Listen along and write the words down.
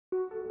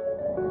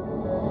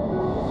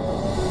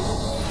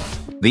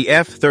The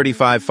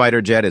F-35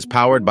 fighter jet is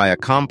powered by a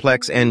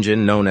complex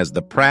engine known as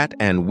the Pratt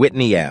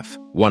Whitney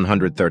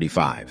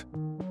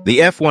F135.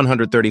 The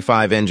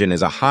F-135 engine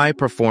is a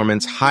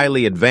high-performance,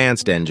 highly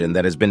advanced engine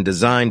that has been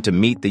designed to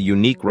meet the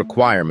unique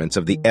requirements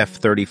of the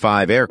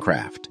F-35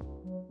 aircraft.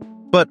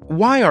 But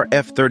why are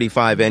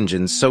F-35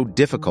 engines so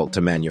difficult to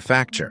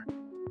manufacture?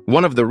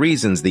 One of the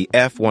reasons the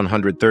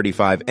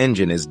F-135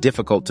 engine is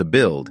difficult to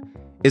build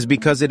is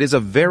because it is a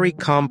very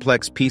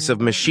complex piece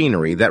of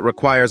machinery that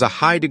requires a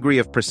high degree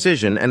of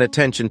precision and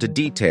attention to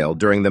detail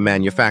during the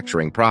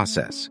manufacturing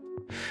process.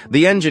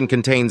 The engine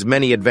contains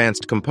many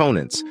advanced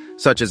components,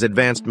 such as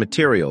advanced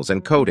materials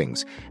and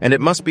coatings, and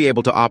it must be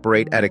able to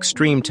operate at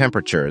extreme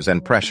temperatures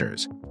and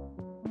pressures.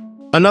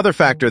 Another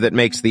factor that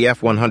makes the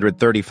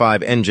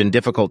F-135 engine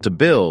difficult to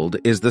build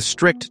is the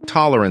strict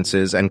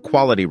tolerances and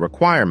quality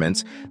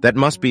requirements that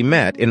must be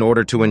met in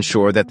order to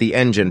ensure that the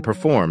engine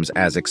performs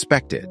as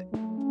expected.